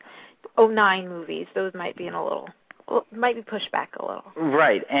ones, 2009 movies, those might be might be pushed back a little.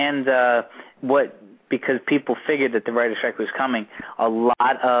 Right. And because people figured that the writer's strike was coming, a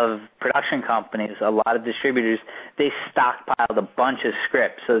lot of production companies, a lot of distributors, they stockpiled a bunch of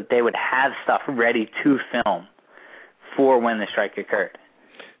scripts so that they would have stuff ready to film for when the strike occurred.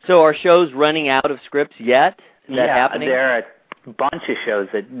 So are shows running out of scripts yet? Is that happening? There are a bunch of shows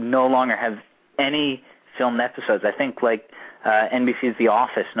that no longer have any filmed episodes. I think NBC's The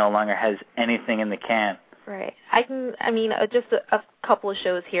Office no longer has anything in the can. Right. Just a couple of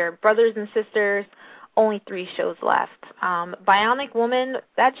shows here. Brothers and Sisters, only 3 shows left. Bionic Woman,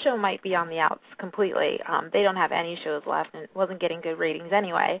 that show might be on the outs completely. They don't have any shows left, and it wasn't getting good ratings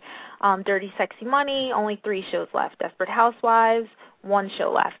anyway. Dirty Sexy Money, only 3 shows left. Desperate Housewives, 1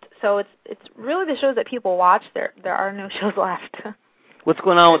 show left. So it's really the shows that people watch. There are no shows left. What's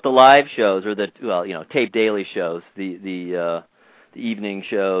going on with the live shows or the tape daily shows, the evening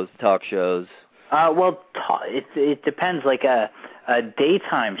shows, talk shows? It depends. Like a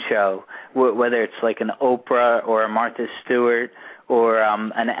daytime show, whether it's like an Oprah or a Martha Stewart or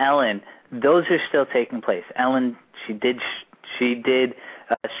an Ellen, those are still taking place. Ellen, she did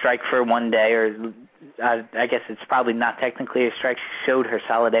strike for one day, or I guess it's probably not technically a strike. She showed her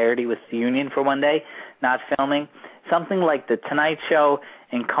solidarity with the union for one day, not filming. Something like The Tonight Show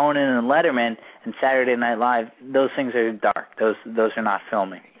and Conan and Letterman and Saturday Night Live, those things are dark. Those are not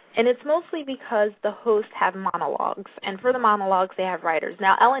filming. And it's mostly because the hosts have monologues, and for the monologues they have writers.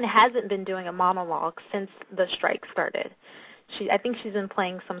 Now, Ellen hasn't been doing a monologue since the strike started. I think she's been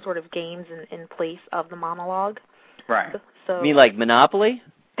playing some sort of games in place of the monologue. Right. So, you mean like Monopoly?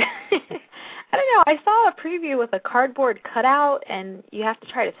 I don't know. I saw a preview with a cardboard cutout, and you have to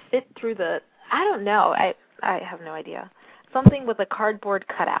try to fit through I don't know. I have no idea. Something with a cardboard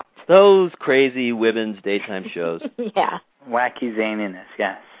cutout. Those crazy women's daytime shows. Yeah. Wacky zaniness,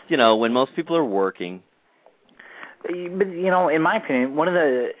 yes. When most people are working. But in my opinion, one of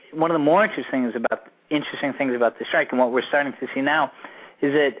the more interesting things about the strike and what we're starting to see now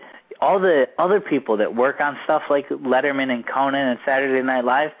is that all the other people that work on stuff like Letterman and Conan and Saturday Night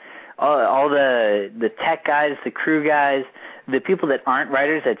Live, all the tech guys, the crew guys, the people that aren't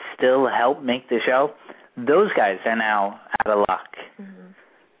writers that still help make the show, those guys are now out of luck.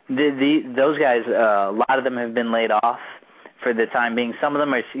 Mm-hmm. Those guys, a lot of them have been laid off for the time being. Some of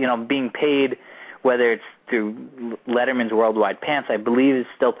them are, being paid, whether it's through Letterman's Worldwide Pants, I believe is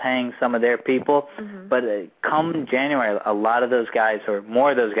still paying some of their people. Mm-hmm. But come January, a lot of those guys, or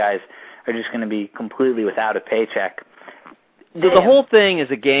more of those guys, are just going to be completely without a paycheck. So the whole thing is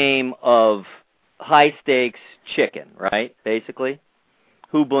a game of high-stakes chicken, right, basically?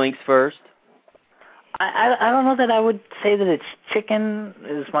 Who blinks first? I don't know that I would say that it's chicken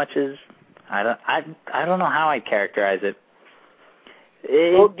as much as I don't know how I'd characterize it.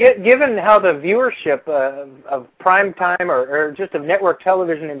 Well, given how the viewership of prime time or just of network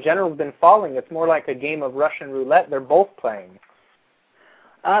television in general has been falling, it's more like a game of Russian roulette. They're both playing.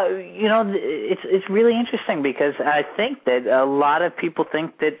 It's really interesting because I think that a lot of people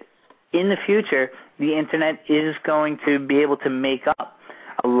think that in the future the Internet is going to be able to make up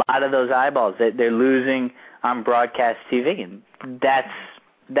a lot of those eyeballs that they're losing on broadcast TV, and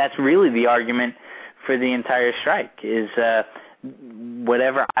that's really the argument for the entire strike is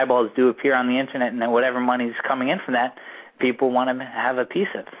whatever eyeballs do appear on the Internet and whatever money's coming in from that, people want to have a piece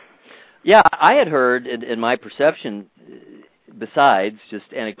of. Yeah, I had heard, in my perception, besides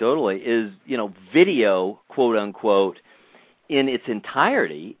just anecdotally, is, video, quote unquote, in its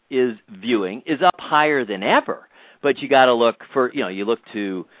entirety is up higher than ever. But you got to look for, you look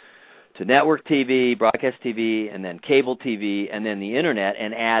to network TV, broadcast TV, and then cable TV, and then the internet,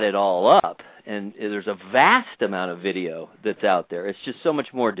 and add it all up. And there's a vast amount of video that's out there. It's just so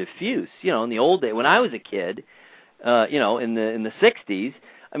much more diffuse. In the old days, when I was a kid, in the 60s,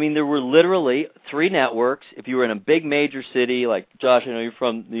 I mean, there were literally 3 networks. If you were in a big major city, like Josh, I know you're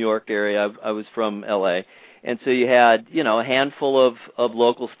from New York area. I was from L.A., and so you had, a handful of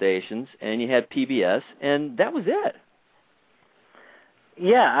local stations, and you had PBS, and that was it.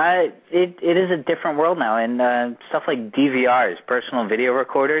 Yeah, it is a different world now, and stuff like DVRs, personal video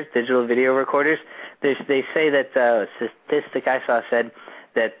recorders, digital video recorders, they say that a statistic I saw said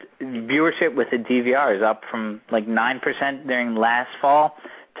that viewership with a DVR is up from like 9% during last fall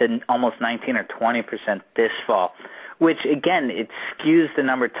to almost 19 or 20% this fall, which, again, it skews the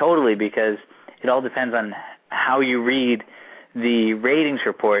number totally because it all depends on how you read the ratings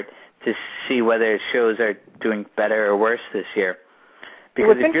report to see whether shows are doing better or worse this year.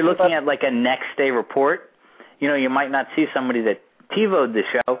 Because if you're looking at like a next day report, you might not see somebody that TiVo'd the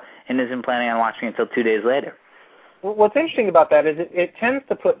show and isn't planning on watching it until 2 days later. Well, what's interesting about that is it tends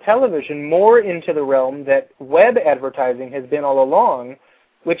to put television more into the realm that web advertising has been all along,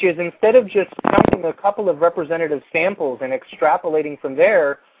 which is instead of just counting a couple of representative samples and extrapolating from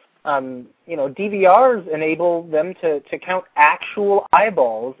there, DVRs enable them to count actual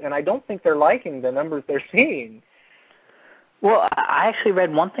eyeballs, and I don't think they're liking the numbers they're seeing. Well, I actually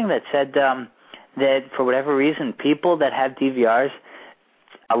read one thing that said that for whatever reason, people that have DVRs,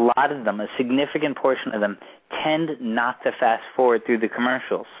 a lot of them, a significant portion of them, tend not to fast forward through the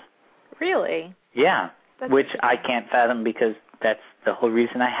commercials. Really? Yeah, which I can't fathom because that's the whole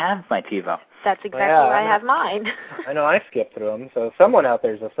reason I have my TiVo. That's exactly why I have mine. I know I skip through them, so someone out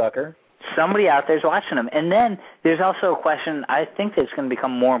there's a sucker. Somebody out there's watching them. And then there's also a question, I think that's going to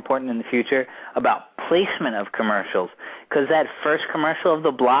become more important in the future, about placement of commercials. Because that first commercial of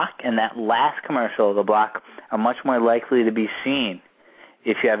the block and that last commercial of the block are much more likely to be seen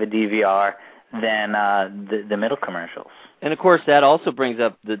if you have a DVR than the middle commercials. And, of course, that also brings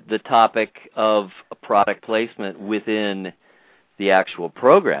up the topic of product placement within the actual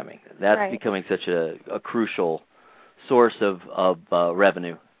programming. That's becoming such a crucial source of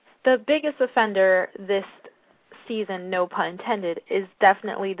revenue. The biggest offender this season, no pun intended, is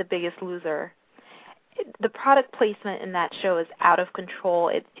definitely The Biggest Loser. The product placement in that show is out of control.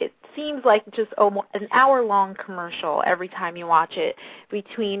 It seems like just almost an hour-long commercial every time you watch it,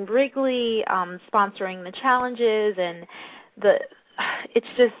 between Wrigley sponsoring the challenges and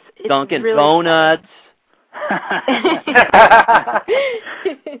it's Dunkin' really Donuts.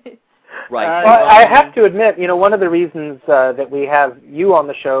 Right. Well, I have to admit, one of the reasons that we have you on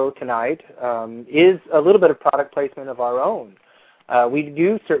the show tonight is a little bit of product placement of our own. We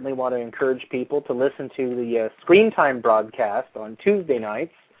do certainly want to encourage people to listen to the Screen Time broadcast on Tuesday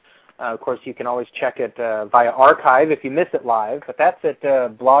nights. Of course, you can always check it via archive if you miss it live, but that's at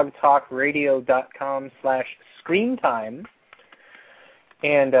blogtalkradio.com/screentime.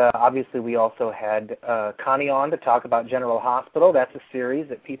 And obviously we also had Connie on to talk about General Hospital. That's a series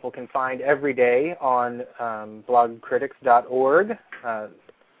that people can find every day on blogcritics.org.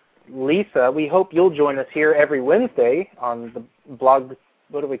 Lisa, we hope you'll join us here every Wednesday on the blog,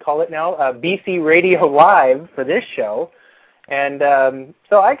 what do we call it now? BC Radio Live for this show. And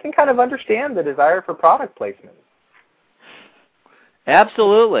so I can kind of understand the desire for product placement.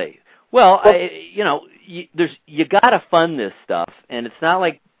 Absolutely. Well, you got to fund this stuff, and it's not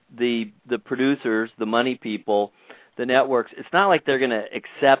like the producers, the money people, the networks. It's not like they're going to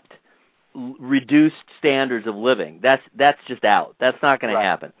accept reduced standards of living. That's just out. That's not going to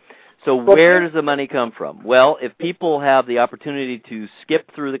happen. So where does the money come from? Well, if people have the opportunity to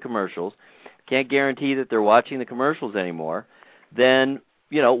skip through the commercials, can't guarantee that they're watching the commercials anymore, then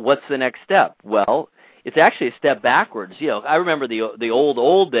what's the next step? Well, it's actually a step backwards. I remember the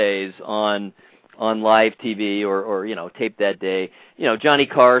old days on live TV or Tape That Day. Johnny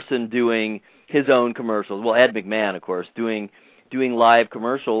Carson doing his own commercials. Well, Ed McMahon, of course, doing live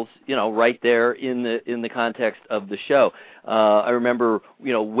commercials. Right there in the context of the show. I remember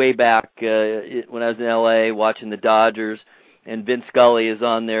way back when I was in L.A. watching the Dodgers. And Vince Scully is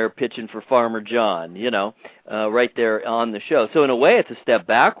on there pitching for Farmer John, right there on the show. So in a way, it's a step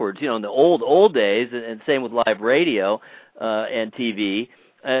backwards. In the old days, and same with live radio and TV,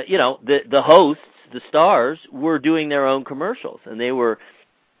 the hosts, the stars, were doing their own commercials, and they were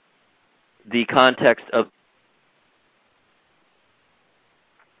the context of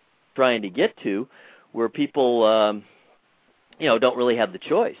trying to get to, where people, don't really have the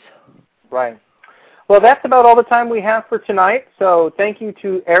choice. Right. Well, that's about all the time we have for tonight. So thank you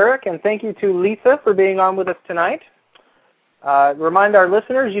to Eric and thank you to Lisa for being on with us tonight. Remind our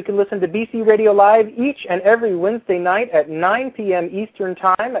listeners you can listen to BC Radio Live each and every Wednesday night at 9 p.m. Eastern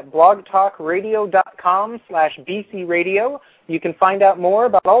Time at blogtalkradio.com/BCRadio. You can find out more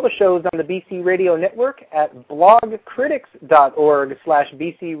about all the shows on the BC Radio Network at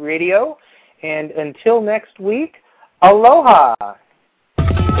blogcritics.org/BCRadio. And until next week, aloha!